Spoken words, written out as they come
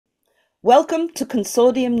Welcome to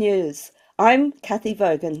Consortium News. I'm Kathy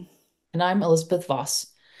Vogan. And I'm Elizabeth Voss.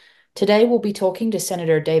 Today we'll be talking to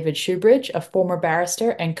Senator David Shoebridge, a former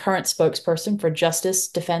barrister and current spokesperson for Justice,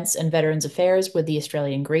 Defence and Veterans Affairs with the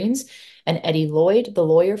Australian Greens, and Eddie Lloyd, the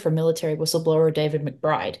lawyer for military whistleblower David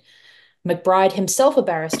McBride. McBride, himself a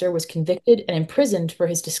barrister, was convicted and imprisoned for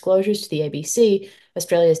his disclosures to the ABC,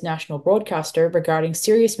 Australia's national broadcaster, regarding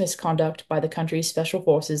serious misconduct by the country's special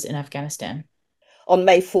forces in Afghanistan. On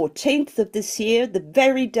May 14th of this year, the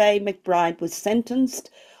very day McBride was sentenced,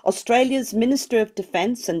 Australia's Minister of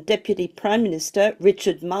Defence and Deputy Prime Minister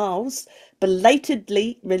Richard Marles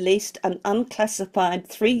belatedly released an unclassified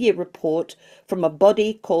 3-year report from a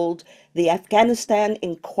body called the Afghanistan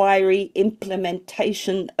Inquiry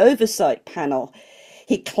Implementation Oversight Panel.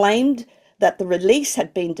 He claimed that the release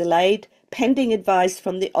had been delayed pending advice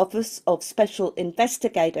from the Office of Special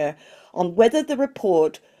Investigator on whether the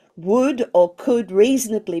report would or could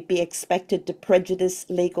reasonably be expected to prejudice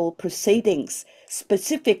legal proceedings,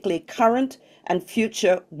 specifically current and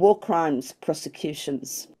future war crimes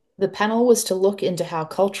prosecutions. The panel was to look into how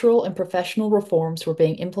cultural and professional reforms were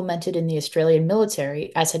being implemented in the Australian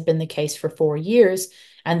military, as had been the case for 4 years,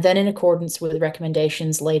 and then in accordance with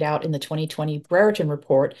recommendations laid out in the 2020 Brereton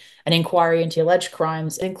Report, an inquiry into alleged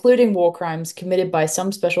crimes, including war crimes committed by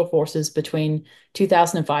some special forces between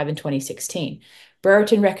 2005 and 2016.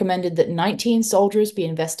 Brereton recommended that 19 soldiers be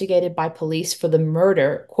investigated by police for the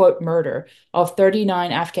murder, quote, murder, of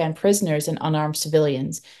 39 Afghan prisoners and unarmed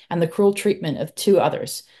civilians, and the cruel treatment of 2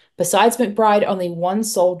 others. Besides McBride, only one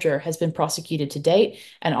soldier has been prosecuted to date,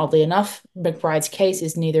 and oddly enough, McBride's case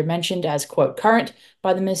is neither mentioned as, quote, current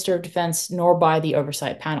by the Minister of Defence nor by the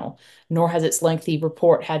Oversight Panel, nor has its lengthy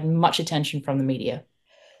report had much attention from the media.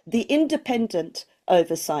 The independent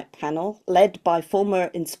Oversight Panel, led by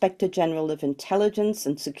former Inspector General of Intelligence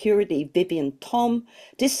and Security Vivian Thom,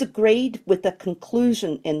 disagreed with the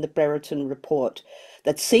conclusion in the Brereton Report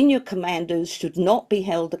that senior commanders should not be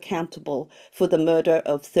held accountable for the murder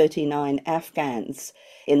of 39 Afghans.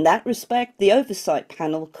 In that respect, the Oversight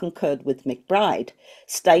Panel concurred with McBride,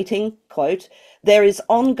 stating, quote, there is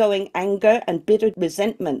ongoing anger and bitter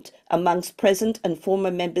resentment amongst present and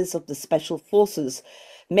former members of the Special Forces,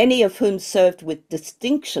 many of whom served with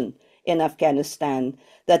distinction in Afghanistan,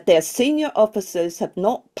 that their senior officers have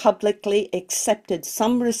not publicly accepted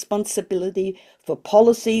some responsibility for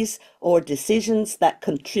policies or decisions that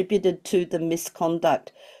contributed to the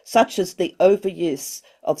misconduct, such as the overuse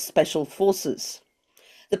of special forces.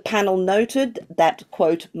 The panel noted that,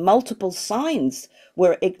 quote, multiple signs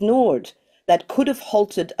were ignored that could have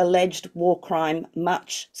halted alleged war crime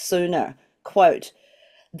much sooner. Quote,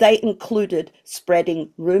 they included spreading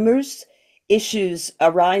rumours, issues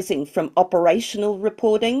arising from operational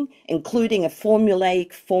reporting, including a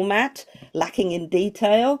formulaic format lacking in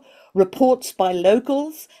detail, reports by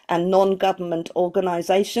locals and non-government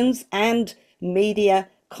organisations, and media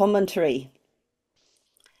commentary.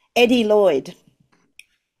 Eddie Lloyd,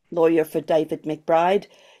 lawyer for David McBride,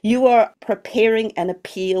 you are preparing an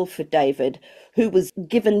appeal for David, who was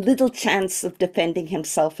given little chance of defending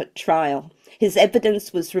himself at trial. His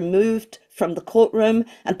evidence was removed from the courtroom,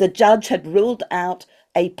 and the judge had ruled out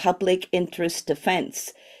a public interest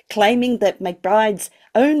defence, claiming that McBride's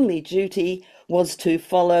only duty was to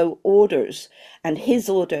follow orders, and his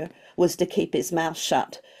order was to keep his mouth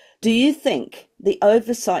shut. Do you think the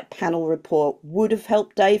Oversight Panel report would have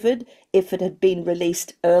helped David if it had been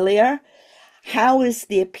released earlier? How is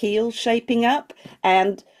the appeal shaping up?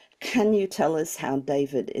 And can you tell us how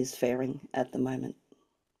David is faring at the moment?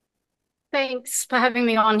 Thanks for having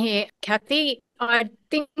me on here, Kathy. I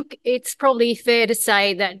think it's probably fair to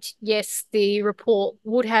say that, yes, the report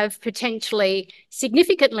would have potentially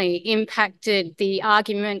significantly impacted the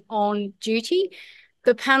argument on duty.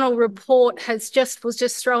 The panel report was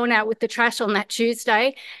just thrown out with the trash on that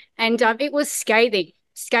Tuesday, and it was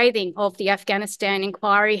scathing of the Afghanistan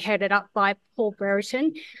inquiry headed up by Paul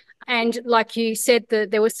Brereton. And like you said,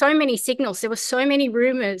 there were so many signals, there were so many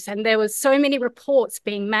rumours, and there were so many reports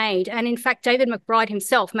being made. And in fact, David McBride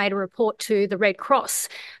himself made a report to the Red Cross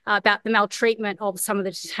about the maltreatment of some of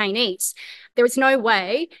the detainees. There is no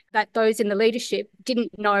way that those in the leadership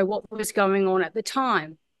didn't know what was going on at the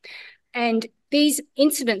time. And these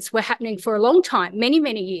incidents were happening for a long time, many,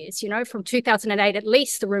 many years, from 2008 at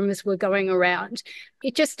least, the rumours were going around.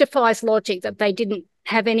 It just defies logic that they didn't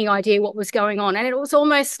have any idea what was going on. And it was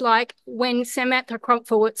almost like when Samantha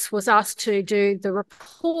Kromfowitz was asked to do the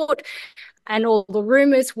report, and all the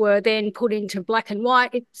rumours were then put into black and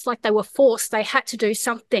white. It's like they were forced. They had to do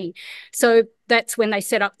something. So that's when they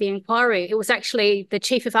set up the inquiry. It was actually the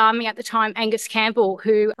Chief of Army at the time, Angus Campbell,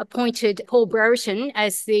 who appointed Paul Brereton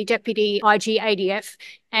as the Deputy IG-ADF,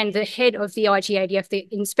 and the head of the IG-ADF, the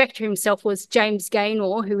inspector himself, was James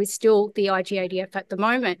Gaynor, who is still the IG-ADF at the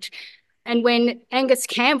moment. And when Angus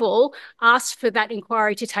Campbell asked for that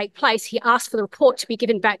inquiry to take place, he asked for the report to be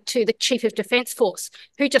given back to the Chief of Defence Force,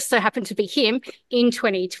 who just so happened to be him in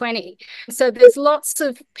 2020. So there's lots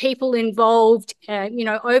of people involved,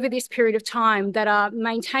 over this period of time that are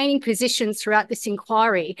maintaining positions throughout this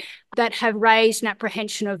inquiry that have raised an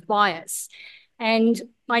apprehension of bias. And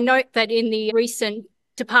I note that in the recent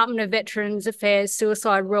Department of Veterans Affairs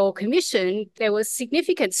Suicide Royal Commission, there was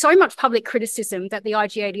so much public criticism that the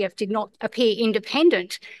IG-ADF did not appear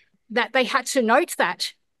independent, that they had to note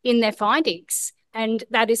that in their findings. And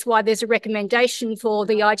that is why there's a recommendation for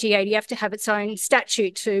the IG-ADF to have its own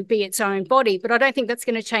statute, to be its own body. But I don't think that's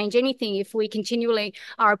going to change anything if we continually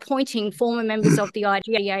are appointing former members of the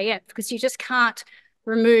IG-ADF, because you just can't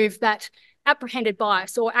remove that apprehended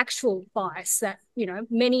bias or actual bias that,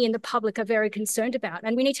 many in the public are very concerned about.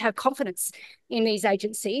 And we need to have confidence in these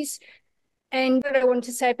agencies. And what I wanted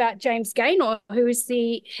to say about James Gaynor, who is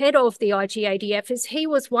the head of the IG-ADF, is he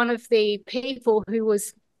was one of the people who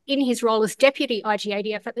was in his role as Deputy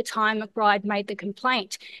IG-ADF at the time McBride made the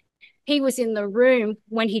complaint. He was in the room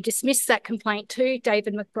when he dismissed that complaint to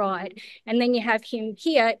David McBride. And then you have him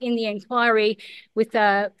here in the inquiry with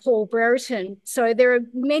Paul Brereton. So there are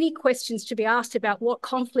many questions to be asked about what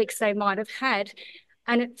conflicts they might have had.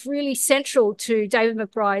 And it's really central to David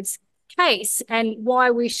McBride's case, and why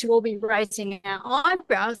we should all be raising our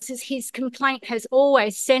eyebrows is his complaint has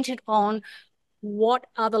always centred on what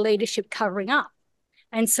are the leadership covering up.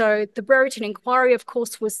 And so the Brereton inquiry, of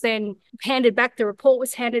course, was then handed back. The report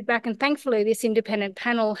was handed back. And thankfully, this independent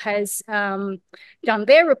panel has done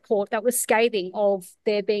their report that was scathing of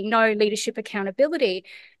there being no leadership accountability.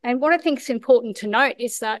 And what I think is important to note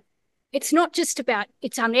is that it's not just about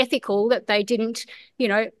it's unethical that they didn't,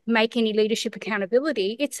 make any leadership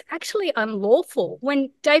accountability. It's actually unlawful. When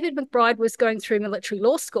David McBride was going through military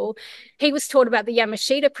law school, he was taught about the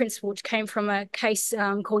Yamashita principle, which came from a case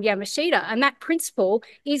called Yamashita. And that principle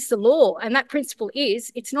is the law. And that principle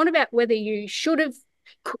is, it's not about whether you should have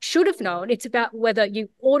known, it's about whether you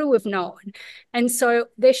ought to have known. And so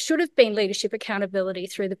there should have been leadership accountability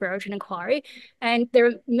through the Brereton inquiry. And there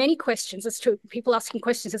are many questions people asking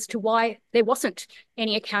questions as to why there wasn't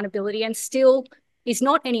any accountability, and still is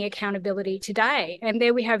not any accountability today. And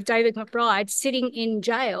there we have David McBride sitting in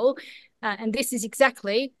jail, and this is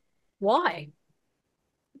exactly why.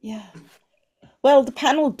 Yeah. Well, the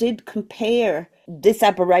panel did compare this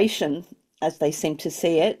aberration, as they seem to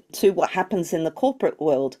see it, to what happens in the corporate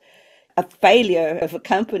world. A failure of a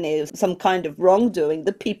company, some kind of wrongdoing,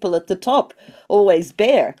 the people at the top always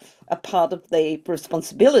bear a part of the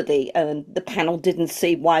responsibility. And the panel didn't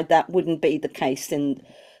see why that wouldn't be the case in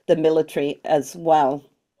the military as well.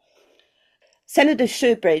 Senator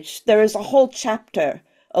Shoebridge, there is a whole chapter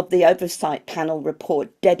of the Oversight Panel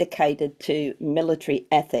report dedicated to military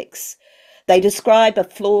ethics. They describe a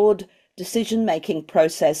flawed decision-making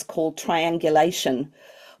process called triangulation,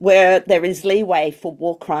 where there is leeway for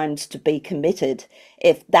war crimes to be committed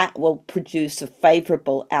if that will produce a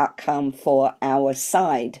favourable outcome for our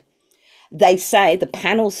side. They say, the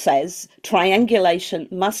panel says, triangulation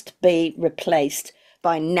must be replaced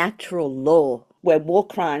by natural law, where war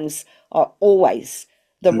crimes are always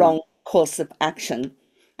the wrong course of action.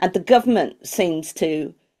 And the government seems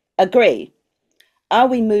to agree. Are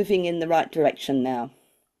we moving in the right direction now?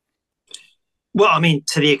 Well,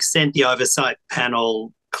 to the extent the Oversight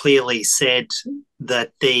Panel clearly said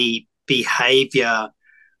that the behaviour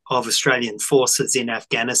of Australian forces in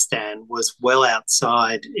Afghanistan was well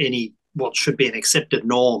outside what should be an accepted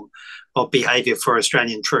norm of behaviour for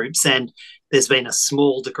Australian troops, and there's been a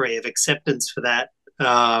small degree of acceptance for that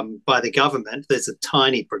by the government. There's a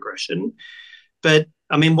tiny progression. But,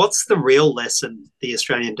 what's the real lesson the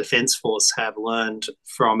Australian Defence Force have learned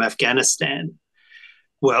from Afghanistan?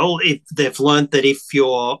 Well, they've learned that if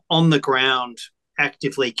you're on the ground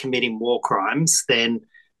actively committing war crimes, then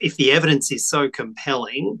if the evidence is so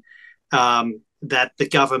compelling that the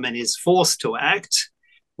government is forced to act,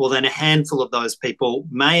 well, then a handful of those people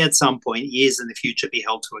may at some point, years in the future, be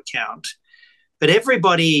held to account. But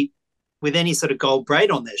everybody with any sort of gold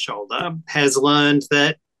braid on their shoulder has learned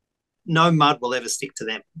that no mud will ever stick to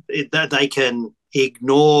them. They can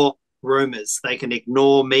ignore rumours, they can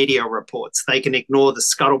ignore media reports, they can ignore the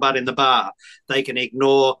scuttlebutt in the bar, they can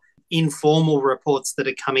ignore informal reports that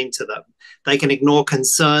are coming to them. They can ignore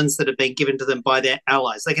concerns that have been given to them by their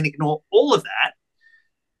allies. They can ignore all of that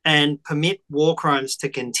and permit war crimes to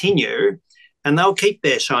continue, and they'll keep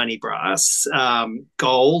their shiny brass,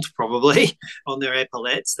 gold probably, on their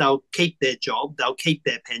epaulets. They'll keep their job. They'll keep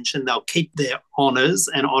their pension. They'll keep their honours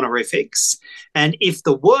and honorifics. And if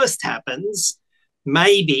the worst happens,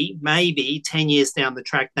 maybe 10 years down the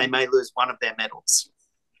track, they may lose one of their medals.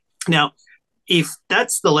 Now, if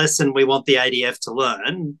that's the lesson we want the ADF to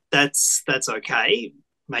learn, that's okay.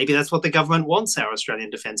 Maybe that's what the government wants our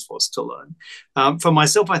Australian Defence Force to learn. For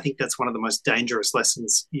myself, I think that's one of the most dangerous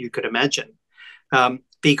lessons you could imagine,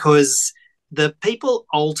 because the people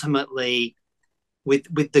ultimately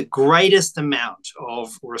with the greatest amount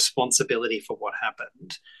of responsibility for what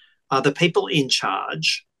happened are the people in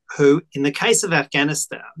charge who, in the case of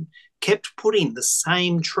Afghanistan, kept putting the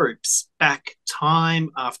same troops back time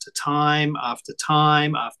after time after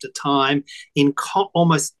time after time in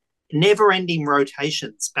almost never-ending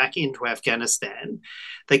rotations back into Afghanistan.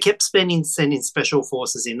 They kept sending special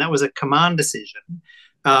forces in. That was a command decision,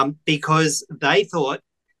 because they thought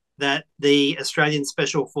that the Australian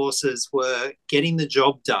Special Forces were getting the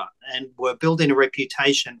job done and were building a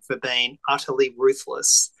reputation for being utterly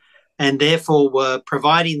ruthless, and therefore were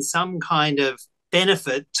providing some kind of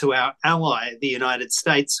benefit to our ally, the United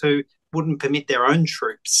States, who wouldn't permit their own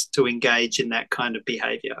troops to engage in that kind of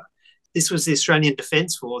behaviour. This was the Australian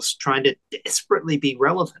Defence Force trying to desperately be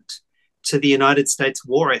relevant to the United States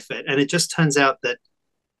war effort. And it just turns out that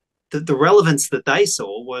the relevance that they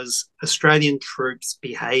saw was Australian troops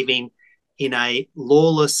behaving in a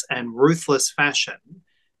lawless and ruthless fashion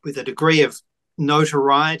with a degree of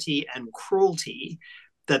notoriety and cruelty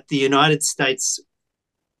that the United States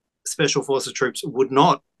Special Forces troops would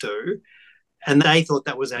not do. And they thought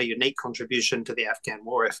that was our unique contribution to the Afghan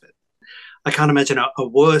war effort. I can't imagine a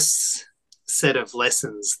worse set of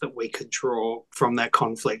lessons that we could draw from that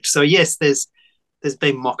conflict. So yes, there's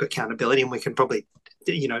been mock accountability, and we can probably,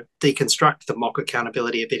 deconstruct the mock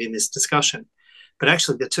accountability a bit in this discussion. But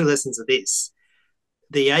actually, the two lessons are this: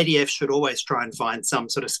 the ADF should always try and find some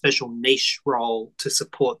sort of special niche role to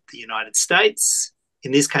support the United States.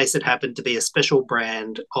 In this case, it happened to be a special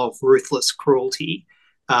brand of ruthless cruelty,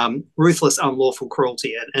 ruthless, unlawful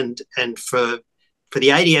cruelty, and for the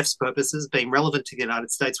ADF's purposes, being relevant to the United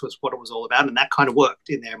States was what it was all about, and that kind of worked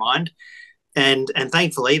in their mind. And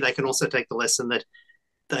thankfully, they can also take the lesson that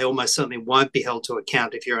they almost certainly won't be held to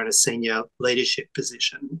account if you're in a senior leadership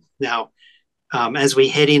position. Now, as we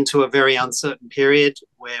head into a very uncertain period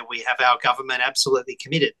where we have our government absolutely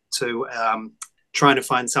committed to trying to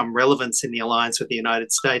find some relevance in the alliance with the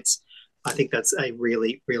United States, I think that's a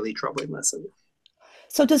really, really troubling lesson.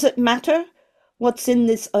 So does it matter what's in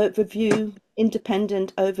this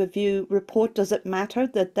independent overview report? Does it matter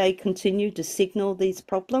that they continue to signal these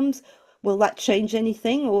problems? Will that change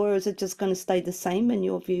anything, or is it just going to stay the same in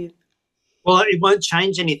your view? Well, it won't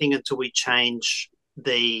change anything until we change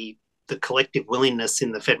the collective willingness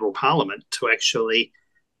in the federal parliament to actually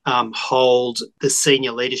hold the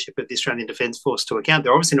senior leadership of the Australian Defence Force to account.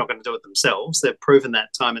 They're obviously not going to do it themselves. They've proven that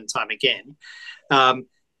time and time again.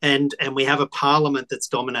 And we have a parliament that's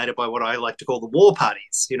dominated by what I like to call the war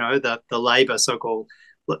parties, the Labor, so-called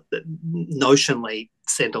notionally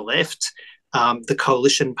centre-left, the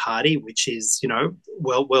Coalition Party, which is,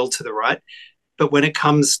 well to the right. But when it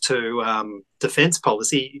comes to defence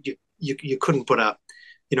policy, you couldn't put a,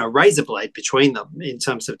 razor blade between them in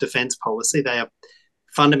terms of defence policy. They are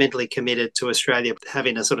fundamentally committed to Australia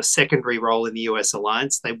having a sort of secondary role in the US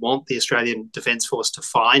alliance. They want the Australian Defence Force to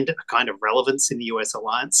find a kind of relevance in the US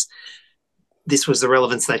alliance. This was the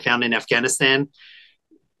relevance they found in Afghanistan.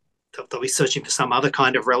 They'll be searching for some other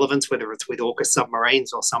kind of relevance, whether it's with AUKUS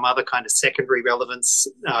submarines or some other kind of secondary relevance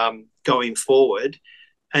going forward.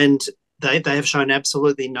 And they have shown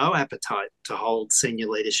absolutely no appetite to hold senior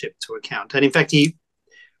leadership to account. And in fact,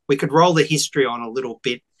 we could roll the history on a little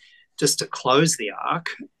bit just to close the arc.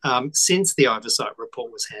 Since the Oversight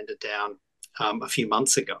Report was handed down a few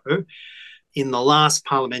months ago, in the last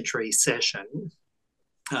parliamentary session,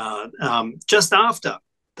 just after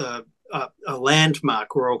a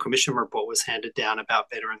landmark Royal Commission report was handed down about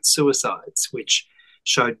veteran suicides, which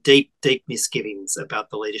showed deep, deep misgivings about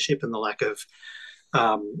the leadership and the lack of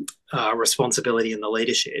responsibility in the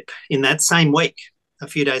leadership. In that same week, a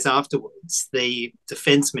few days afterwards, the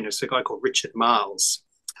Defence Minister, a guy called Richard Marles,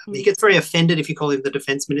 he gets very offended if you call him the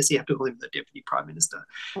Defence Minister. You have to call him the Deputy Prime Minister.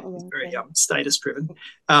 He's very status-driven.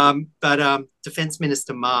 But Defence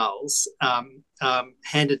Minister Marles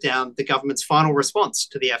handed down the government's final response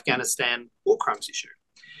to the Afghanistan war crimes issue.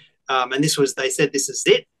 And they said, this is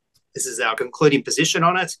it. This is our concluding position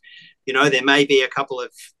on it. There may be a couple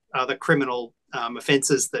of other criminal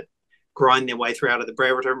offences that grind their way through out of the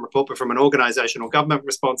Brereton Report, but from an organisational government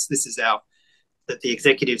response, this is the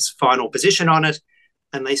executive's final position on it.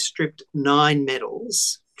 And they stripped 9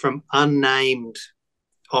 medals from unnamed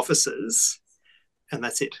officers, and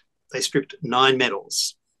that's it. They stripped 9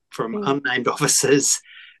 medals from unnamed officers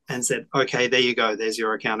and said, okay, there you go, there's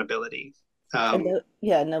your accountability. No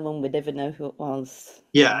one would ever know who it was.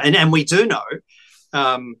 Yeah, and we do know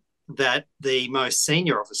that the most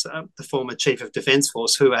senior officer, the former Chief of Defence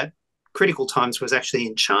Force, who at critical times was actually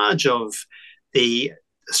in charge of the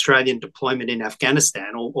Australian deployment in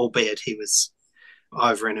Afghanistan, albeit he was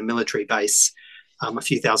over in a military base a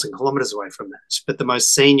few thousand kilometres away from that. But the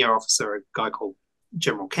most senior officer, a guy called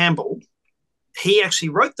General Campbell, he actually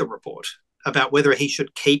wrote the report about whether he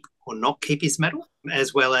should keep or not keep his medal,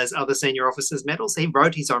 as well as other senior officers' medals. He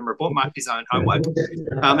wrote his own report, marked his own homework,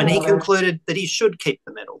 and he concluded that he should keep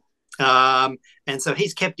the medal. And so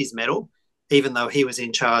he's kept his medal, even though he was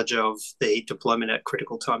in charge of the deployment at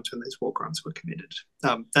critical times when these war crimes were committed.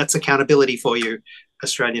 That's accountability for you,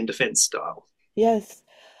 Australian defence style. Yes.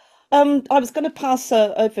 I was going to pass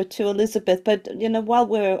over to Elizabeth, but, while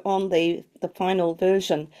we're on the final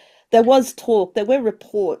version, there were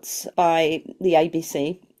reports by the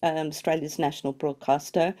ABC, Australia's national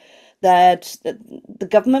broadcaster, that the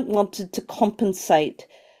government wanted to compensate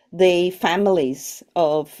the families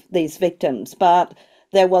of these victims, but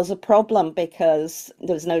there was a problem because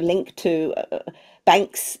there was no link to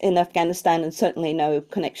banks in Afghanistan and certainly no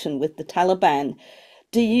connection with the Taliban.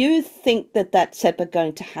 Do you think that that's ever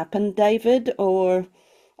going to happen, David, or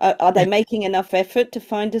are they making enough effort to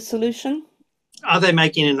find a solution? Are they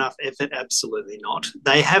making enough effort? Absolutely not.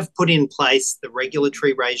 They have put in place the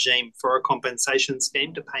regulatory regime for a compensation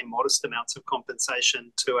scheme to pay modest amounts of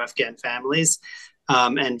compensation to Afghan families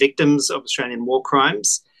and victims of Australian war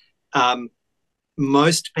crimes.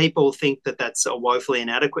 Most people think that that's a woefully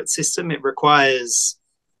inadequate system. It requires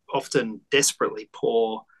often desperately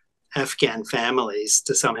poor Afghan families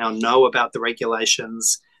to somehow know about the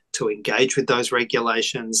regulations, to engage with those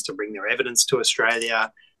regulations, to bring their evidence to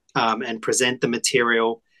Australia and present the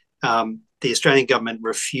material. The Australian government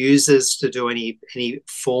refuses to do any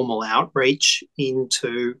formal outreach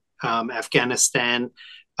into Afghanistan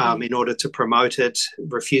in order to promote it,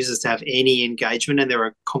 refuses to have any engagement, and there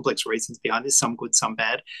are complex reasons behind this, some good, some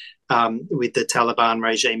bad, with the Taliban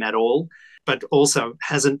regime at all, but also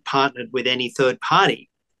hasn't partnered with any third party,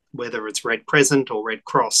 whether it's Red Crescent or Red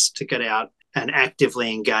Cross, to get out and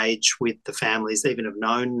actively engage with the families, even of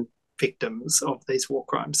known victims of these war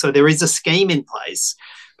crimes. So there is a scheme in place,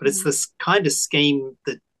 but it's this kind of scheme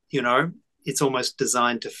that, it's almost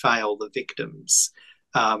designed to fail the victims.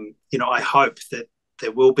 I hope that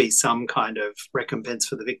there will be some kind of recompense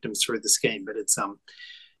for the victims through the scheme, but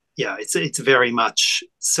it's very much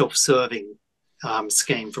self-serving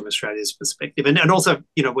scheme from Australia's perspective. And also,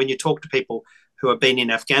 when you talk to people who have been in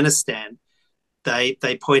Afghanistan,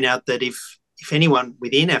 they point out that if anyone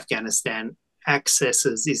within Afghanistan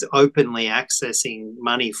is openly accessing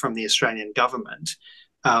money from the Australian government,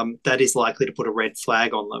 that is likely to put a red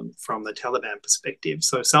flag on them from the Taliban perspective.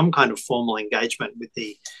 So some kind of formal engagement with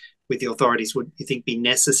the authorities would, you think, be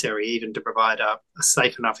necessary even to provide a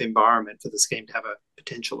safe enough environment for the scheme to have a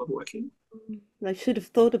potential of working. They should have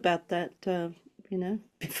thought about that,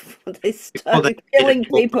 before they started killing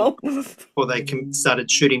people. Or they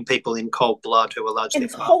started shooting people in cold blood who were largely in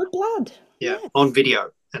cold blood. Yeah, yes. On video,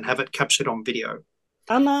 and have it captured on video.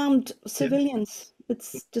 Unarmed civilians. Yeah.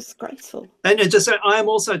 It's disgraceful. And I am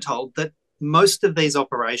also told that most of these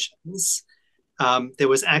operations, there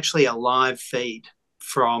was actually a live feed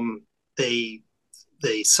from the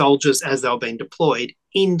soldiers as they were being deployed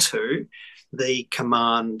into the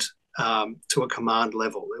command, to a command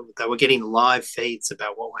level. They were getting live feeds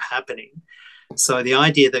about what were happening. So the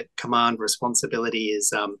idea that command responsibility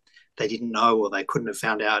is they didn't know or they couldn't have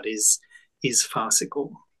found out is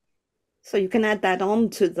farcical. So you can add that on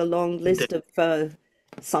to the long list of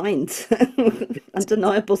signs,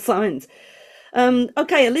 undeniable signs.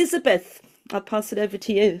 Okay, Elizabeth, I'll pass it over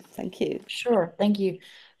to you. Thank you. Sure, thank you.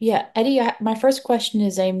 Yeah, Eddie, my first question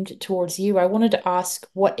is aimed towards you. I wanted to ask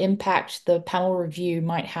what impact the panel review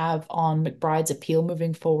might have on McBride's appeal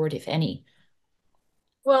moving forward, if any.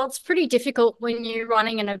 Well, it's pretty difficult when you're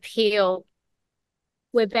running an appeal.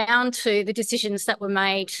 We're bound to the decisions that were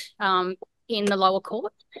made in the lower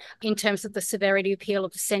court in terms of the severity appeal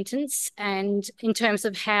of the sentence and in terms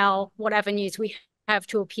of what avenues we have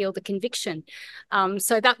to appeal the conviction.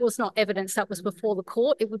 So that was not evidence that was before the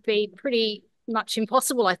court. It would be pretty much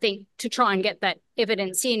impossible, I think, to try and get that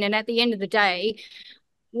evidence in. And at the end of the day,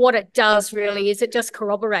 what it does really is it just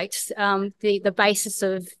corroborates the basis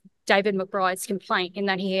of David McBride's complaint, in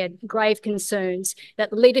that he had grave concerns that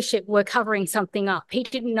the leadership were covering something up. He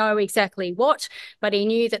didn't know exactly what, but he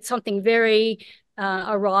knew that something very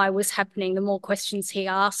awry was happening. The more questions he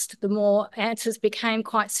asked, the more answers became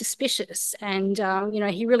quite suspicious. And,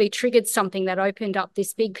 he really triggered something that opened up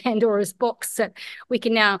this big Pandora's box that we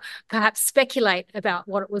can now perhaps speculate about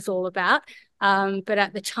what it was all about. But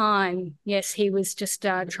at the time, yes, he was just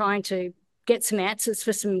trying to get some answers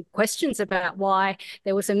for some questions about why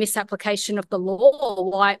there was a misapplication of the law,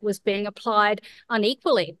 or why it was being applied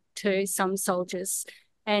unequally to some soldiers.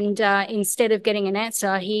 And instead of getting an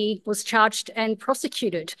answer, he was charged and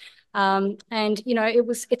prosecuted.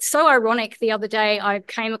 It's so ironic. The other day, I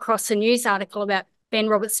came across a news article about Ben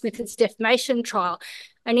Roberts-Smith's defamation trial.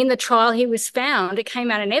 And in the trial, it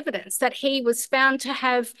came out in evidence that he was found to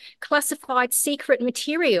have classified secret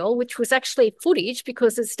material, which was actually footage,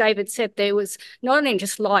 because, as David said, there was not only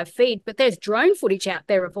just live feed, but there's drone footage out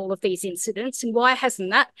there of all of these incidents. And why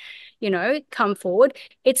hasn't that, come forward?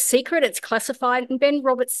 It's secret, it's classified, and Ben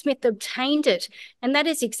Roberts-Smith obtained it. And that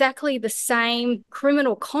is exactly the same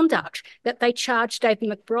criminal conduct that they charged David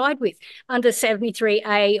McBride with under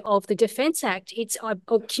 73A of the Defence Act. It's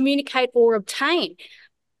communicate or obtain.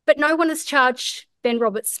 But no one has charged Ben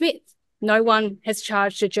Roberts-Smith. No one has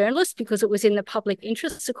charged a journalist because it was in the public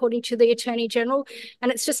interest, according to the Attorney General.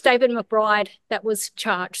 And it's just David McBride that was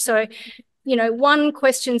charged. So, one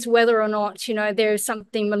questions whether or not, there is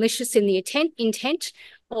something malicious in the intent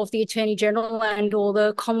of the Attorney General and or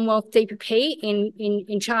the Commonwealth DPP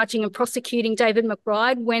in charging and prosecuting David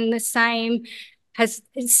McBride, when the same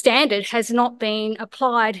standard has not been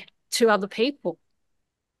applied to other people.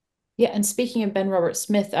 Yeah, and speaking of Ben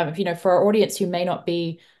Roberts-Smith, for our audience who may not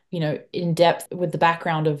be, in depth with the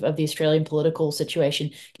background of the Australian political situation,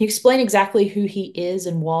 can you explain exactly who he is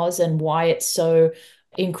and was, and why it's so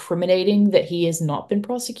incriminating that he has not been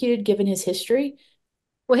prosecuted given his history?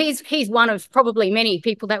 Well, he's one of probably many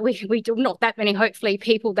people that we do, not that many, hopefully,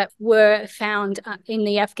 people that were found in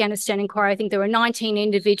the Afghanistan inquiry. I think there were 19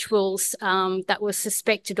 individuals that were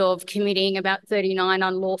suspected of committing about 39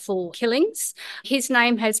 unlawful killings. His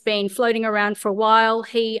name has been floating around for a while.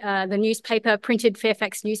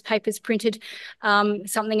 Fairfax newspapers printed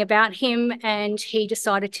something about him, and he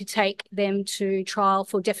decided to take them to trial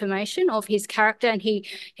for defamation of his character, and he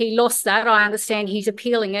lost that. I understand he's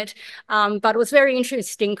appealing it, but it was very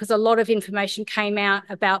interesting because a lot of information came out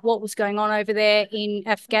about what was going on over there in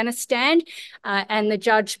Afghanistan, and the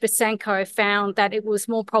judge Basanko found that it was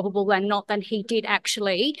more probable than not that he did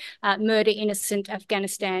actually murder innocent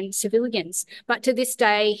Afghanistan civilians. But to this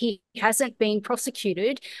day, he hasn't been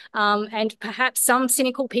prosecuted, and perhaps some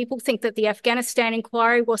cynical people think that the Afghanistan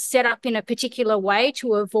inquiry was set up in a particular way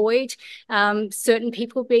to avoid certain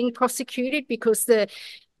people being prosecuted, because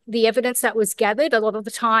the evidence that was gathered, a lot of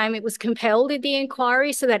the time it was compelled in the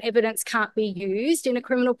inquiry, so that evidence can't be used in a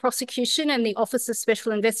criminal prosecution. And the Office of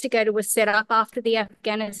Special Investigator was set up after the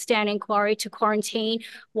Afghanistan inquiry to quarantine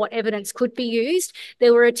what evidence could be used.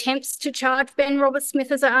 There were attempts to charge Ben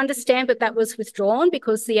Roberts-Smith, as I understand, but that was withdrawn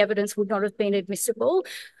because the evidence would not have been admissible.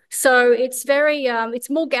 So it's it's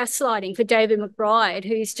more gaslighting for David McBride,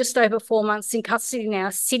 who's just over 4 months in custody now,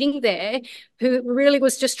 sitting there, who really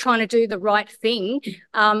was just trying to do the right thing,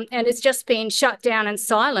 and it's just been shut down and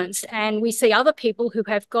silenced. And we see other people who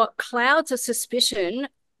have got clouds of suspicion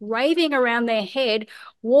raving around their head,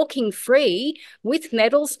 walking free with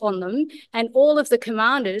medals on them, and all of the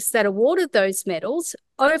commanders that awarded those medals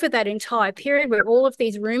over that entire period where all of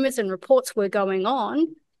these rumours and reports were going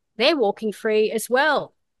on, they're walking free as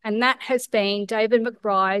well. And that has been David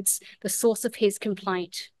McBride's, the source of his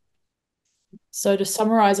complaint. So to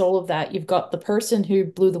summarize all of that, you've got the person who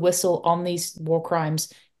blew the whistle on these war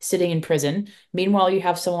crimes sitting in prison. Meanwhile, you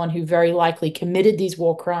have someone who very likely committed these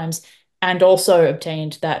war crimes and also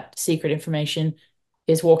obtained that secret information,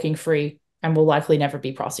 is walking free and will likely never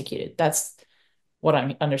be prosecuted. That's what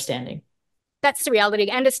I'm understanding. That's the reality.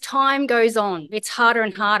 And as time goes on, it's harder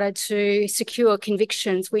and harder to secure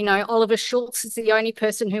convictions. We know Oliver Schultz is the only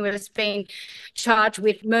person who has been charged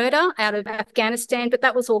with murder out of Afghanistan, but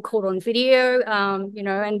that was all caught on video,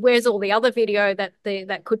 and where's all the other video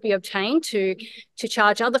that could be obtained to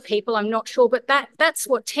charge other people? I'm not sure, but that's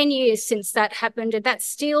 10 years since that happened, and that's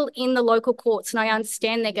still in the local courts. And I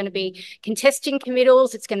understand they're going to be contesting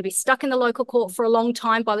committals. It's going to be stuck in the local court for a long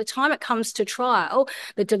time. By the time it comes to trial,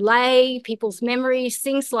 the delay, people people's memories,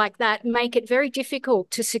 things like that make it very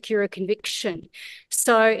difficult to secure a conviction.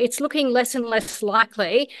 So it's looking less and less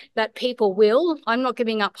likely that people will. I'm not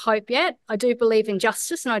giving up hope yet. I do believe in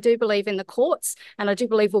justice and I do believe in the courts, and I do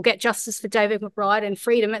believe we'll get justice for David McBride and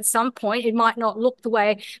freedom at some point. It might not look the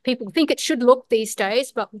way people think it should look these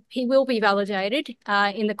days, but he will be validated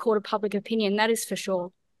in the court of public opinion, that is for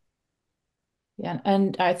sure. Yeah,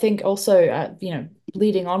 and I think also,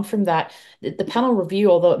 leading on from that, the panel review,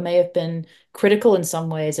 although it may have been critical in some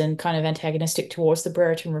ways and kind of antagonistic towards the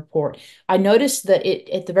Brereton report, I noticed that it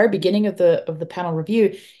at the very beginning of the panel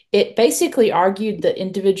review, it basically argued that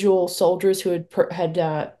individual soldiers who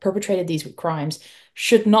had perpetrated these crimes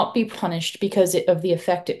should not be punished because of the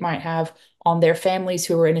effect it might have on their families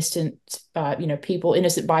who were innocent, people,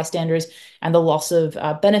 innocent bystanders, and the loss of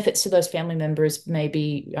benefits to those family members may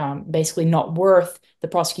be basically not worth the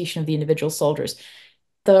prosecution of the individual soldiers.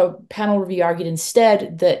 The panel review argued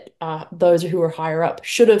instead that those who were higher up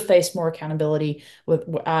should have faced more accountability, with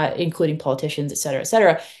including politicians, et cetera, et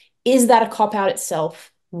cetera. Is that a cop-out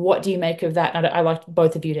itself? What do you make of that? And I'd like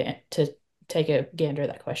both of you to take a gander at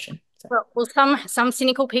that question. Well, some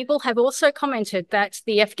cynical people have also commented that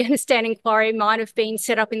the Afghanistan inquiry might have been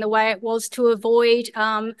set up in the way it was to avoid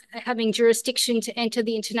having jurisdiction to enter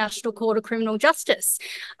the International Court of Criminal Justice,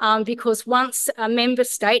 because once a member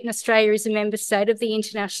state, and Australia is a member state of the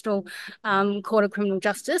International Court of Criminal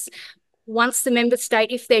Justice, once the member state,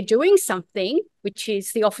 if they're doing something, which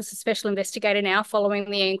is the Office of Special Investigator now following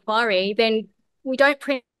the inquiry, then we don't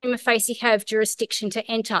prima facie have jurisdiction to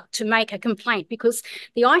enter to make a complaint, because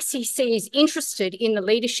the ICC is interested in the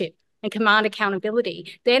leadership and command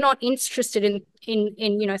accountability. They're not interested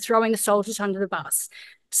in throwing the soldiers under the bus.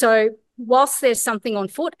 So whilst there's something on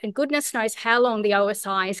foot, and goodness knows how long the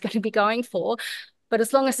OSI is going to be going for, but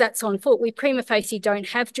as long as that's on foot, we prima facie don't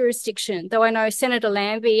have jurisdiction. Though I know Senator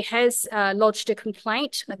Lambie has lodged a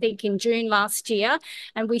complaint, I think in June last year,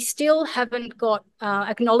 and we still haven't got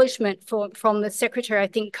acknowledgement from the Secretary, I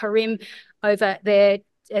think Karim, over there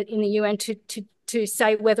in the UN to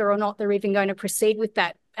say whether or not they're even going to proceed with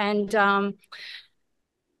that. And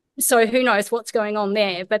so who knows what's going on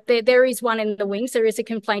there, but there is one in the wings. There is a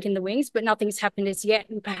complaint in the wings, but nothing's happened as yet.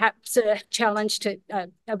 And perhaps a challenge to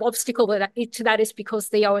an obstacle to that is because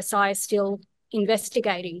the OSI is still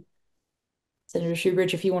investigating. Senator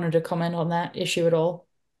Shoebridge, if you wanted to comment on that issue at all.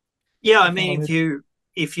 Yeah, I mean,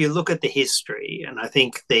 if you look at the history, and I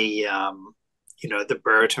think the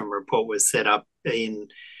Brereton report was set up in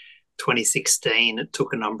 2016. It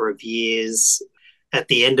took a number of years. At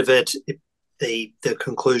the end of it, the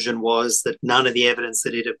conclusion was that none of the evidence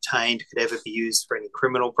that it obtained could ever be used for any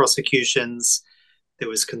criminal prosecutions. There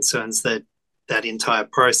was concerns that that entire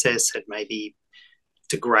process had maybe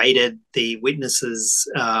degraded the witnesses'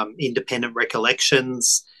 independent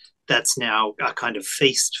recollections. That's now a kind of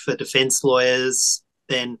feast for defence lawyers.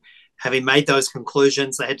 Then, having made those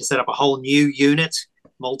conclusions, they had to set up a whole new unit,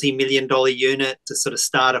 multi-million-dollar unit, to sort of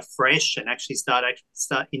start afresh and actually start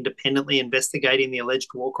independently investigating the alleged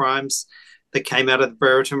war crimes that came out of the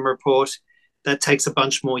Brereton report. That takes a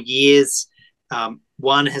bunch more years.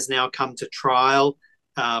 One has now come to trial,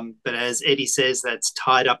 but as Eddie says, that's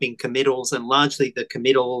tied up in committals, and largely the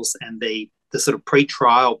committals and the sort of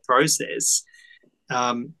pre-trial process,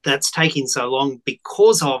 that's taking so long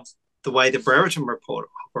because of the way the Brereton report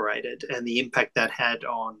operated and the impact that had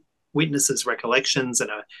on witnesses' recollections,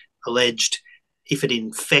 and alleged if it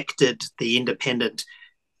infected the independent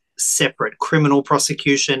separate criminal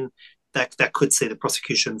prosecution, that could see the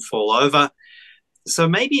prosecution fall over. So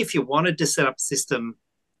maybe if you wanted to set up a system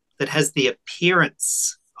that has the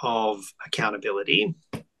appearance of accountability,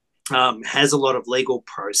 has a lot of legal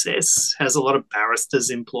process, has a lot of barristers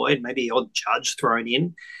employed, maybe the odd judge thrown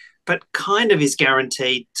in, but kind of is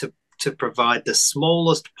guaranteed to provide the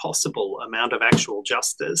smallest possible amount of actual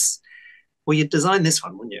justice, well, you'd design this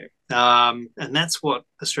one, wouldn't you? And that's what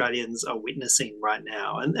Australians are witnessing right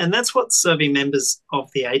now. And that's what serving members of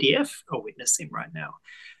the ADF are witnessing right now.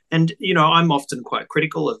 And, I'm often quite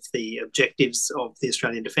critical of the objectives of the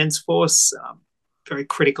Australian Defence Force, very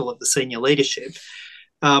critical of the senior leadership.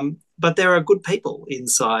 But there are good people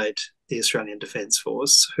inside the Australian Defence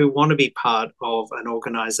Force who want to be part of an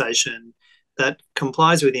organisation that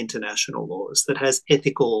complies with international laws, that has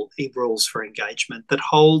ethical rules for engagement, that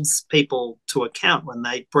holds people to account when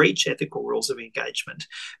they breach ethical rules of engagement,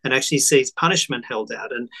 and actually sees punishment held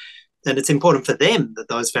out. And it's important for them that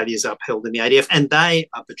those values are upheld in the ADF, and they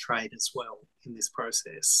are betrayed as well in this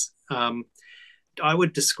process. I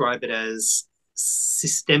would describe it as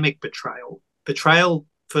systemic betrayal. Betrayal,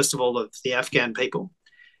 first of all, of the Afghan people,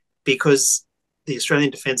 because the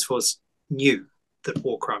Australian Defence Force knew that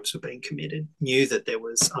war crimes were being committed, knew that there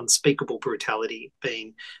was unspeakable brutality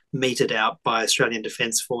being meted out by Australian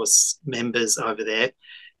Defence Force members over there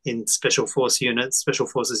in special forces units,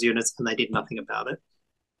 and they did nothing about it.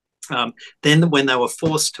 Then when they were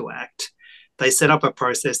forced to act, they set up a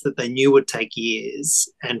process that they knew would take years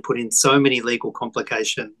and put in so many legal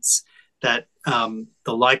complications that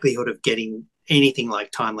the likelihood of getting anything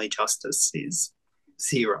like timely justice is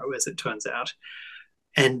zero, as it turns out.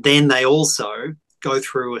 And then they also go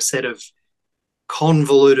through a set of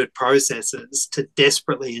convoluted processes to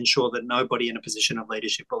desperately ensure that nobody in a position of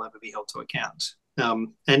leadership will ever be held to account.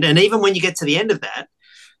 And even when you get to the end of that,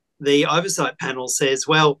 the Oversight Panel says,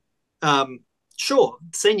 well, sure,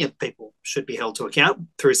 senior people should be held to account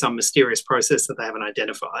through some mysterious process that they haven't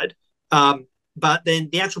identified. But then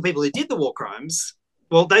the actual people who did the war crimes,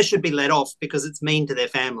 well, they should be let off because it's mean to their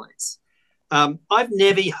families. I've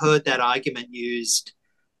never heard that argument used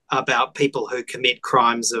about people who commit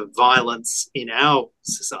crimes of violence in our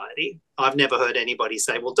society. I've never heard anybody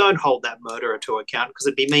say, well, don't hold that murderer to account because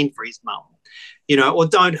it'd be mean for his mum, or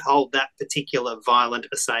don't hold that particular violent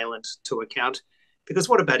assailant to account because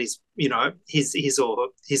what about his or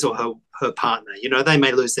her partner? They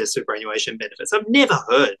may lose their superannuation benefits. I've never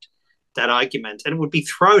heard that argument, and it would be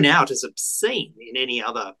thrown out as obscene in any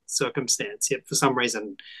other circumstance. Yet for some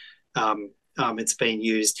reason, it's been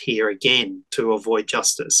used here again to avoid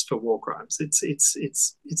justice for war crimes.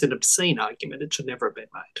 It's an obscene argument. It should never have been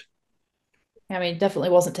made. I mean, it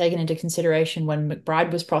definitely wasn't taken into consideration when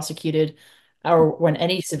McBride was prosecuted, or when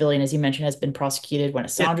any civilian, as you mentioned, has been prosecuted. When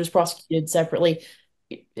Assange was prosecuted separately,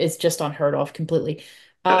 it's just unheard of completely.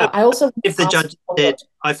 I also, if the judge said,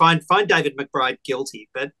 I find David McBride guilty,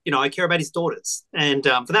 but I care about his daughters, and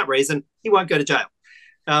for that reason, he won't go to jail.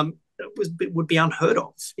 It would be unheard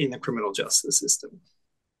of in the criminal justice system.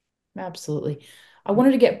 Absolutely. I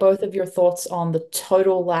wanted to get both of your thoughts on the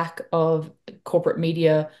total lack of corporate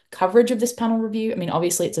media coverage of this panel review. I mean,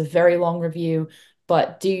 obviously it's a very long review,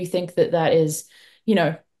 but do you think that is,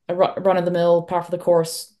 a run-of-the-mill, par for the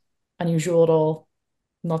course, unusual at all,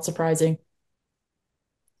 not surprising?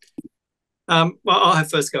 Well, I'll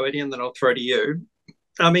have first go, Eddie, and then I'll throw to you.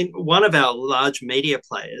 I mean, one of our large media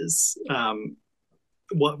players,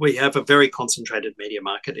 we have a very concentrated media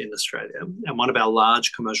market in Australia, and one of our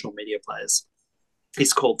large commercial media players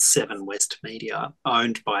is called Seven West Media,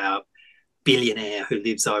 owned by a billionaire who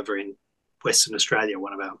lives over in Western Australia,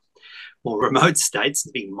 one of our more remote states,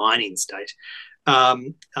 a big mining state.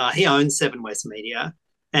 He owns Seven West Media,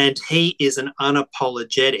 and he is an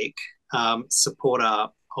unapologetic supporter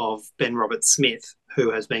of Ben Roberts-Smith,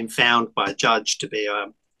 who has been found by a judge to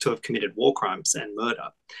have committed war crimes and murder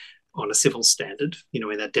on a civil standard,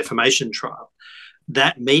 in that defamation trial.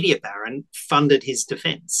 That media baron funded his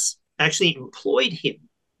defence, actually employed him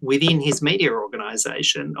within his media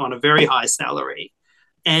organisation on a very high salary,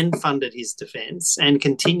 and funded his defence and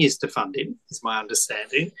continues to fund him, is my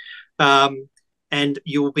understanding. And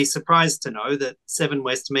you will be surprised to know that Seven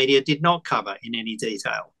West Media did not cover in any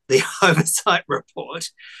detail the Oversight Report,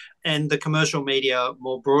 and the commercial media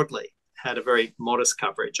more broadly had a very modest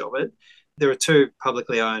coverage of it. There are two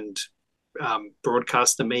publicly owned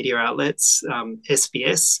broadcaster media outlets,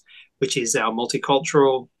 SBS, which is our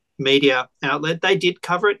multicultural media outlet. They did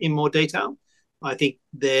cover it in more detail. I think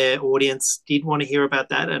their audience did want to hear about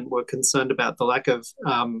that and were concerned about the lack of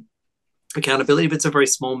accountability, but it's a very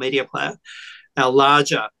small media player. Our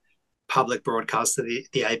larger public broadcaster, the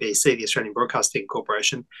ABC, the Australian Broadcasting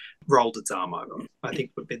Corporation, rolled its arm over, I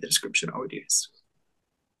think would be the description I would use.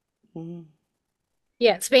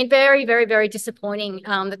 Yeah, it's been very, very, very disappointing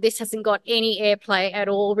that this hasn't got any airplay at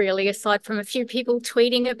all, really, aside from a few people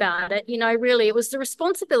tweeting about it. Really, it was the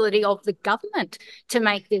responsibility of the government to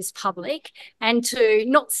make this public and to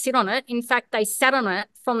not sit on it. In fact, they sat on it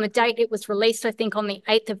from the date it was released, I think, on the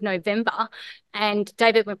 8th of November, and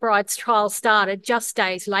David McBride's trial started just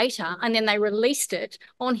days later, and then they released it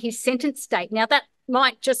on his sentence date. Now, that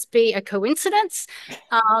might just be a coincidence,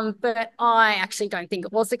 but I actually don't think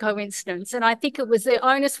it was a coincidence. And I think it was the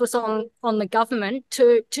onus was on the government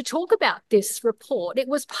to talk about this report. It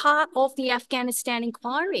was part of the Afghanistan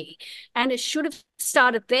inquiry, and it should have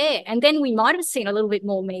started there. And then we might have seen a little bit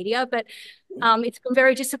more media, but it's been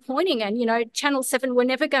very disappointing. And, Channel 7 were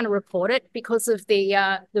never going to report it because of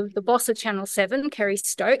the boss of Channel 7, Kerry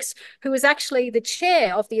Stokes, who was actually the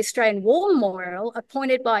chair of the Australian War Memorial,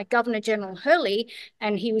 appointed by Governor-General Hurley.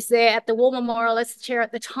 And he was there at the War Memorial as the chair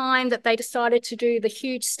at the time that they decided to do the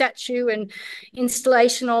huge statue and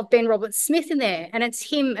installation of Ben Roberts-Smith in there. And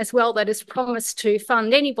it's him as well that has promised to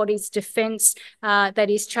fund anybody's defence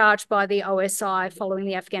that is charged by the OSI following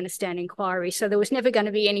the Afghanistan inquiry. So there was never going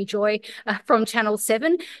to be any joy from Channel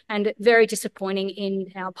 7, and very disappointing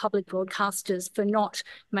in our public broadcasters for not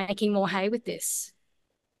making more hay with this.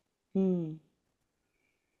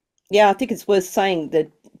 Yeah, I think it's worth saying that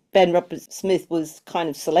Ben Roberts-Smith was kind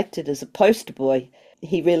of selected as a poster boy.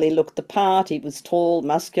 He really looked the part. He was tall,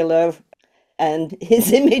 muscular, and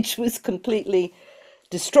his image was completely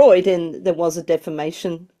destroyed. And there was a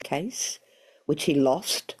defamation case, which he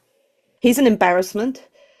lost. He's an embarrassment,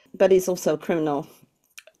 but he's also a criminal.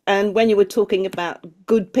 And when you were talking about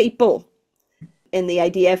good people in the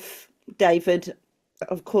ADF, David,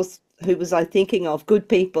 of course, who was I thinking of? Good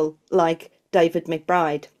people like David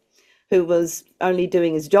McBride, who was only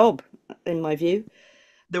doing his job, in my view.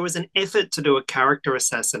 There was an effort to do a character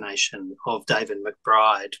assassination of David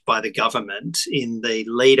McBride by the government in the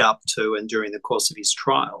lead up to and during the course of his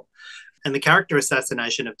trial. And the character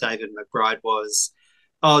assassination of David McBride was,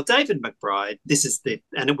 David McBride,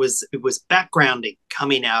 it was backgrounding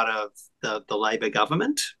coming out of the Labor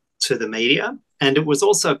government to the media. And it was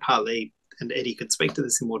also partly, and Eddie could speak to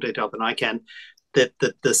this in more detail than I can, that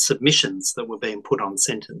the submissions that were being put on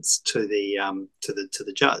sentence to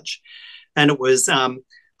the judge. And it was,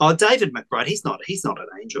 David McBride, he's not an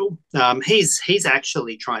angel. He's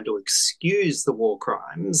actually trying to excuse the war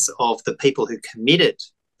crimes of the people who committed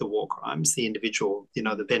the war crimes, the individual,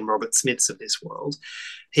 the Ben Roberts-Smiths of this world.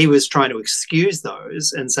 He was trying to excuse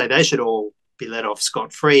those and say they should all be let off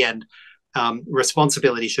scot-free, and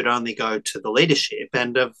responsibility should only go to the leadership.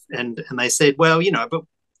 And they said, well, but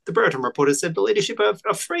the Brereton Report has said the leadership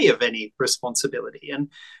are free of any responsibility. And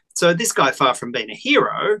so this guy, far from being a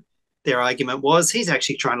hero, their argument was he's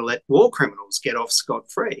actually trying to let war criminals get off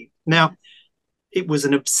scot-free. Now, it was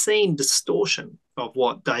an obscene distortion of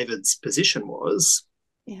what David's position was.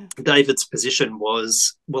 Yeah. David's position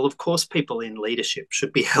was, well, of course, people in leadership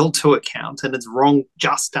should be held to account, and it's wrong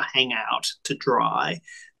just to hang out to dry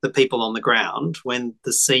the people on the ground when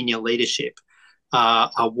the senior leadership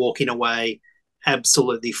are walking away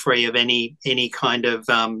absolutely free of any kind of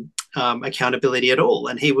accountability at all.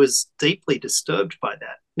 And he was deeply disturbed by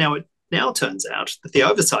that. Now, it now turns out that the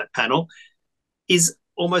Oversight Panel is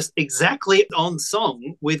almost exactly on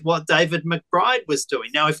song with what David McBride was doing.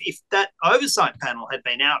 Now, if that Oversight Panel had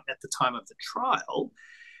been out at the time of the trial,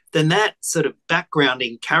 then that sort of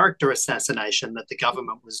backgrounding character assassination that the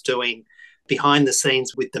government was doing behind the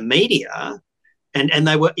scenes with the media, and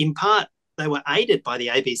they were in part, they were aided by the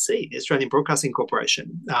ABC, the Australian Broadcasting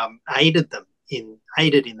Corporation, aided in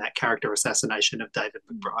that character assassination of David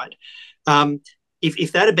McBride.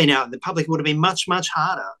 If that had been out in the public, it would have been much, much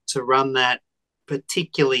harder to run that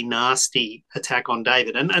particularly nasty attack on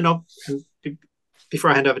David. And before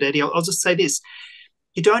I hand over to Eddie, I'll just say this.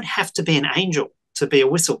 You don't have to be an angel to be a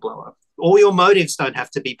whistleblower. All your motives don't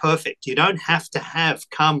have to be perfect. You don't have to have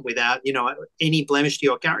come without, any blemish to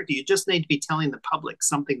your character. You just need to be telling the public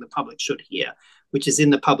something the public should hear, which is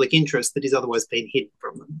in the public interest that is otherwise being hidden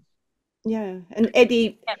from them. Yeah. And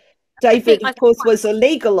Eddie, David, of course, was a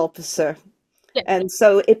legal officer. Yeah. And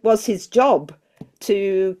so it was his job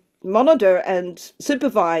to monitor and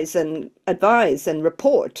supervise and advise and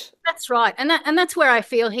report. That's right. And that's where I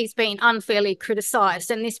feel he's been unfairly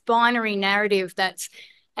criticised. And this binary narrative that's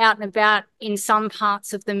out and about in some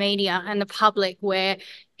parts of the media and the public, where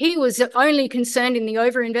he was only concerned in the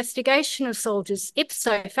over-investigation of soldiers.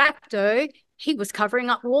 Ipso facto, he was covering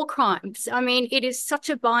up war crimes. I mean, it is such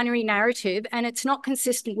a binary narrative, and it's not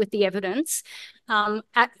consistent with the evidence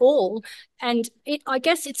at all. And I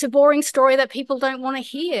guess it's a boring story that people don't want to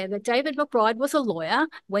hear, that David McBride was a lawyer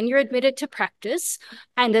when you're admitted to practice.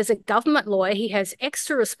 And as a government lawyer, he has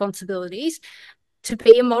extra responsibilities to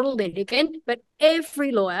be a model litigant, but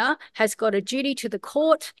every lawyer has got a duty to the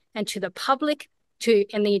court and to the public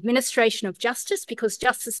and the administration of justice, because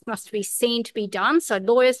justice must be seen to be done. So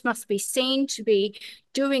lawyers must be seen to be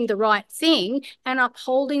doing the right thing and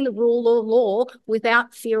upholding the rule of law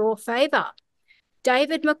without fear or favour.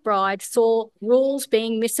 David McBride saw rules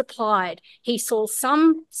being misapplied. He saw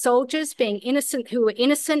some soldiers who were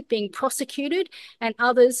innocent being prosecuted, and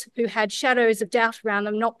others who had shadows of doubt around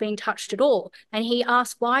them not being touched at all. And he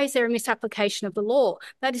asked, why is there a misapplication of the law?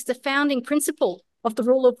 That is the founding principle of the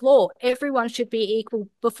rule of law. Everyone should be equal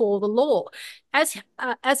before the law. As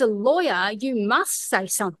a lawyer, you must say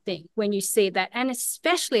something when you see that, and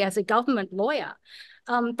especially as a government lawyer.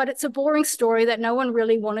 But it's a boring story that no one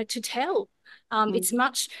really wanted to tell. It's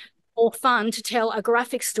much more fun to tell a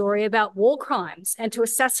graphic story about war crimes and to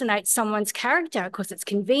assassinate someone's character because it's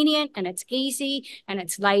convenient and it's easy and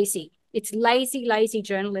it's lazy. It's lazy, lazy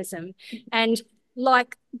journalism. And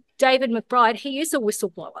like David McBride, he is a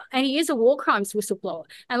whistleblower, and he is a war crimes whistleblower.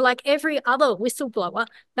 And like every other whistleblower,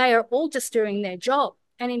 they are all just doing their job.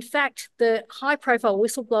 And in fact, the high-profile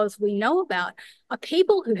whistleblowers we know about are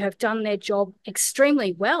people who have done their job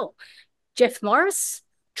extremely well. Jeff Morris,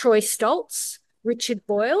 Troy Stoltz, Richard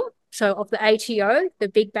Boyle, so of the ATO, the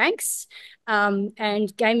big banks,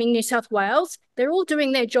 and Gaming New South Wales, they're all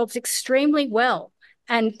doing their jobs extremely well.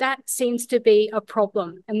 And that seems to be a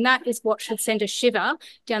problem. And that is what should send a shiver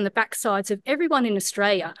down the backsides of everyone in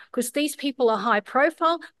Australia, because these people are high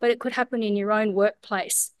profile, but it could happen in your own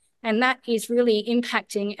workplace. And that is really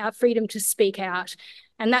impacting our freedom to speak out.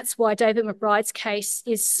 And that's why David McBride's case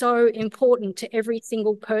is so important to every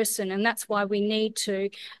single person. And that's why we need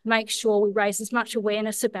to make sure we raise as much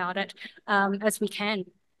awareness about it as we can.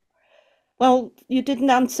 Well, you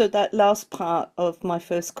didn't answer that last part of my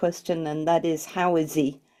first question, and that is, how is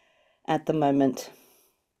he at the moment?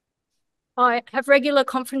 I have regular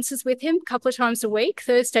conferences with him a couple of times a week,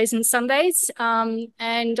 Thursdays and Sundays,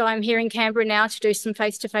 and I'm here in Canberra now to do some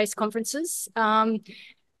face-to-face conferences.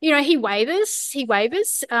 He wavers.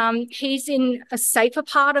 He's in a safer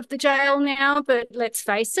part of the jail now, but let's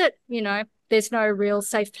face it, there's no real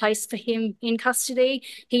safe place for him in custody.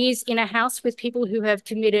 He is in a house with people who have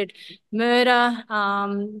committed murder,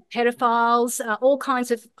 pedophiles, all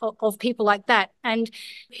kinds of people like that. And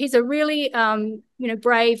he's a really,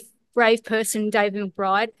 brave person, David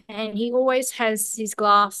McBride, and he always has his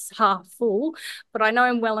glass half full. But I know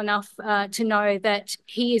him well enough to know that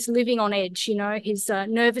he is living on edge. His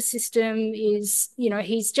nervous system is,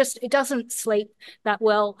 it doesn't sleep that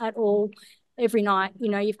well at all every night.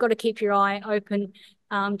 You've got to keep your eye open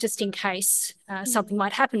just in case something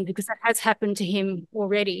might happen, because that has happened to him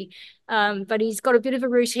already. But he's got a bit of a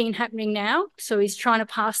routine happening now. So he's trying to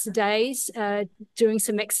pass the days doing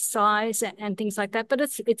some exercise and things like that. But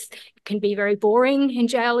it can be very boring in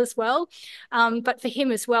jail as well. But for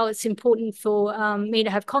him as well, it's important for me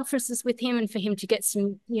to have conferences with him and for him to get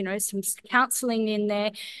some counselling in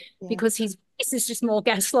there, because this is just more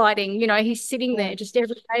gaslighting. He's sitting there just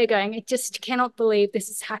every day going, I just cannot believe this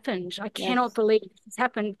has happened. I cannot believe this has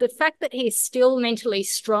happened. The fact that he's still mentally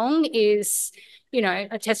strong is,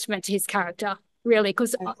 a testament to his character, really,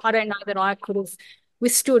 because I don't know that I could have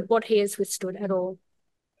withstood what he has withstood at all.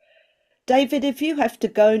 David, if you have to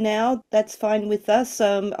go now, that's fine with us.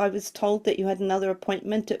 I was told that you had another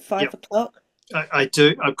appointment at 5 o'clock. I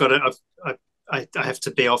do. I've got to. I have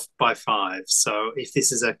to be off by 5. So if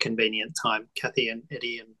this is a convenient time, Kathy and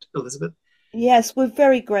Eddie and Elizabeth. Yes, we're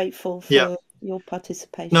very grateful for your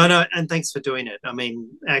participation. No, and thanks for doing it. I mean,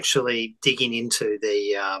 actually digging into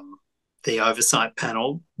the Oversight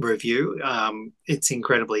Panel review, it's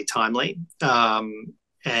incredibly timely.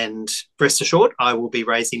 And rest assured, I will be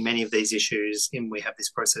raising many of these issues we have this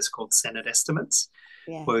process called Senate estimates,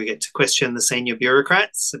 where we get to question the senior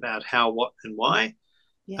bureaucrats about how, what, and why.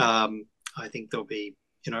 I think there'll be,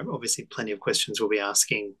 obviously plenty of questions we'll be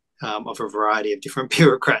asking of a variety of different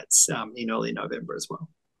bureaucrats in early November as well.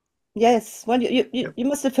 Yes, well, you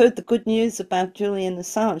must have heard the good news about Julian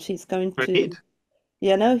Assange. He's going to,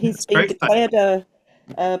 he's been declared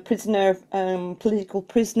a prisoner, political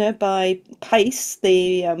prisoner by PACE,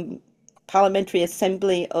 the Parliamentary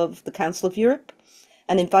Assembly of the Council of Europe,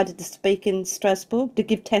 and invited to speak in Strasbourg to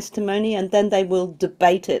give testimony, and then they will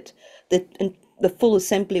debate it. The full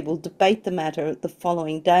assembly will debate the matter the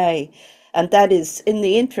following day, and that is in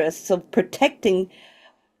the interests of protecting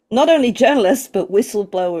not only journalists but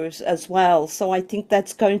whistleblowers as well. So I think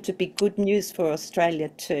that's going to be good news for Australia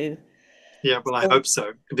too. Yeah, well, I hope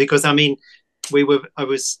so, because I mean, we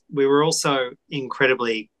were also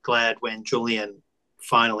incredibly glad when Julian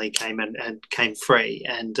finally came and came free,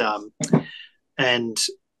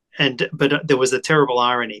 but there was a terrible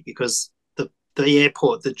irony, because the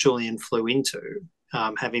airport that Julian flew into,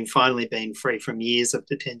 having finally been free from years of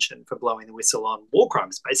detention for blowing the whistle on war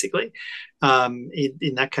crimes, basically,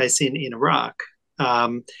 in that case in Iraq,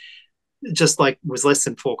 just like was less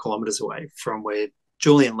than 4 kilometres away from where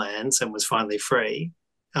Julian lands and was finally free,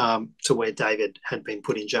 to where David had been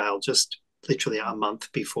put in jail just literally a month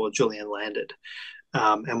before Julian landed.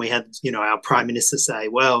 And we had, our Prime Minister say,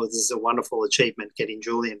 well, this is a wonderful achievement getting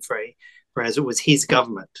Julian free, whereas it was his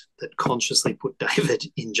government that consciously put David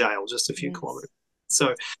in jail just a few kilometres.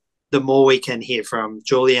 So the more we can hear from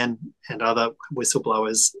Julian and other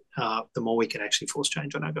whistleblowers, the more we can actually force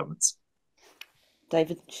change on our governments.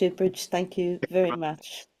 David Shoebridge, thank you very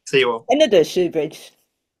much. See you all. Senator Shoebridge.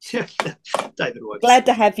 Yeah, David Works. Glad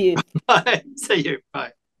to have you. Bye. See you.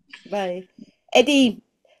 Bye. Bye. Eddie,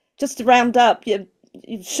 just to round up, you've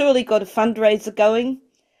surely got a fundraiser going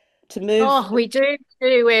to move. Oh, we do.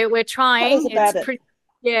 We're trying. Tell us about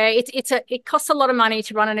it. It costs a lot of money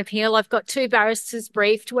to run an appeal. I've got 2 barristers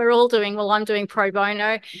briefed. We're all doing, I'm doing pro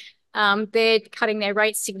bono. They're cutting their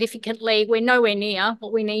rates significantly. We're nowhere near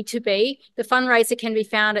what we need to be. The fundraiser can be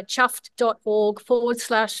found at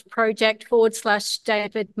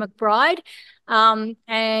chuffed.org/project/David McBride.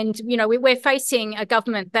 And, you know, we're facing a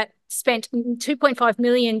government that spent $2.5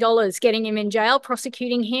 million getting him in jail,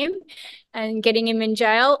 prosecuting him and getting him in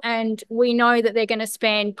jail. And we know that they're going to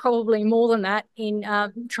spend probably more than that in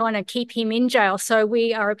trying to keep him in jail. So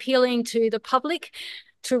we are appealing to the public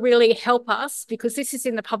to really help us, because this is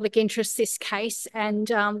in the public interest, this case. And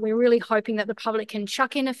we're really hoping that the public can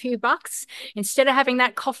chuck in a few bucks instead of having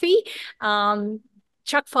that coffee.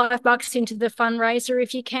 Chuck $5 into the fundraiser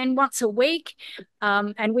if you can, once a week,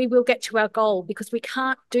 and we will get to our goal, because we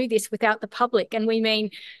can't do this without the public. And we mean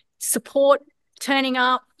support, turning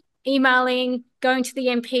up, emailing, going to the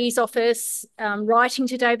MP's office, writing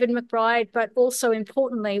to David McBride, but also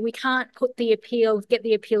importantly, we can't get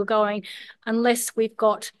the appeal going unless we've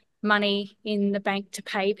got money in the bank to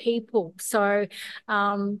pay people. So,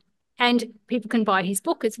 and people can buy his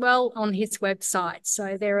book as well on his website.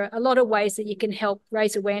 So there are a lot of ways that you can help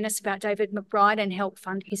raise awareness about David McBride and help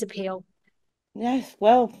fund his appeal. Yes,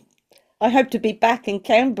 well, I hope to be back in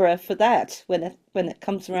Canberra for that when it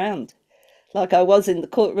comes around, like I was in the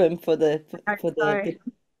courtroom for the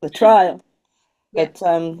trial. Yeah. But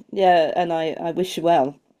yeah, and I wish you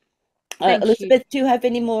well. Thank Elizabeth, you. do you have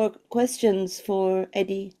any more questions for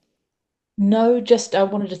Eddie? No, just I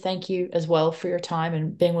wanted to thank you as well for your time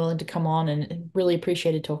and being willing to come on, and really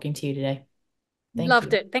appreciated talking to you today.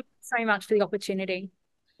 Loved it. Thank you so much for the opportunity.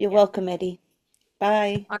 You're welcome, Eddie.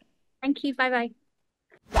 Bye. Thank you. Bye-bye.